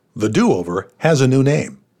The Do-Over has a new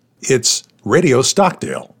name. It's Radio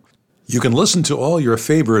Stockdale. You can listen to all your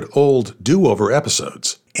favorite old Do-Over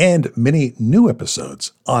episodes and many new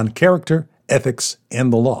episodes on character, ethics,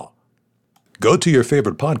 and the law. Go to your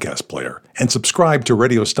favorite podcast player and subscribe to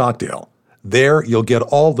Radio Stockdale. There you'll get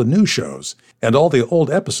all the new shows and all the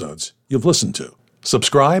old episodes you've listened to.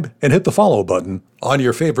 Subscribe and hit the follow button on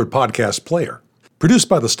your favorite podcast player. Produced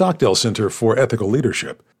by the Stockdale Center for Ethical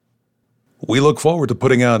Leadership. We look forward to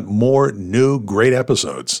putting out more new great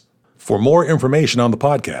episodes. For more information on the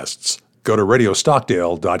podcasts, go to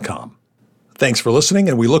radiostockdale.com. Thanks for listening,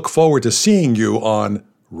 and we look forward to seeing you on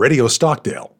Radio Stockdale.